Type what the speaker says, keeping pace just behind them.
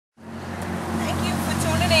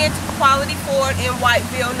Quality Ford in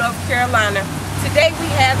Whiteville, North Carolina. Today we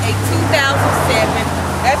have a 2007,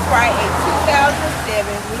 that's right, a 2007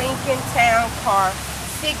 Lincoln Town Car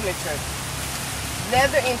Signature.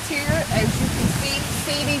 Leather interior, as you can see,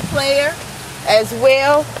 CD player as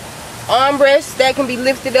well. Armrest that can be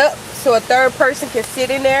lifted up so a third person can sit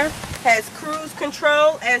in there. Has cruise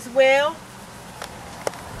control as well.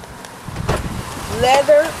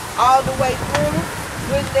 Leather all the way through.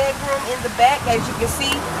 Good leg room in the back, as you can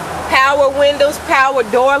see. Power windows, power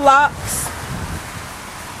door locks.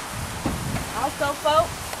 Also,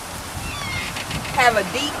 folks, have a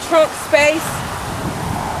deep trunk space.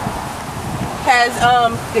 Has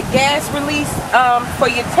the gas release for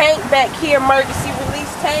your tank back here, emergency release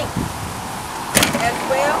tank as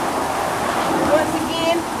well. Once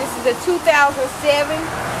again, this is a 2007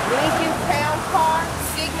 Lincoln Town Car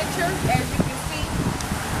Signature. As you can see,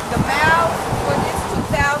 the miles for this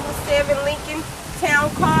 2007 Lincoln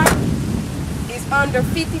Town Car is under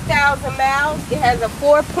 50,000 miles. It has a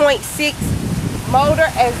 4.6 motor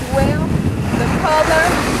as well. The color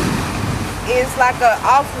is like a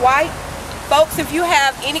off-white. Folks, if you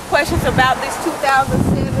have any questions about this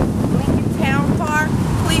 2007 Lincoln Town Car,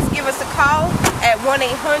 please give us a call at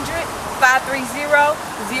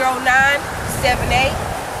 1-800-530-0978.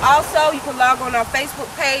 Also, you can log on our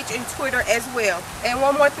Facebook page and Twitter as well. And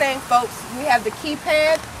one more thing, folks, we have the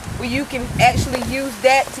keypad where you can actually use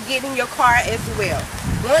that to get in your car as well.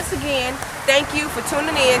 Once again, thank you for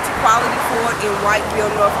tuning in to Quality Ford in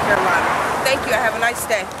Whiteville, North Carolina. Thank you. Have a nice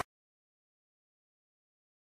day.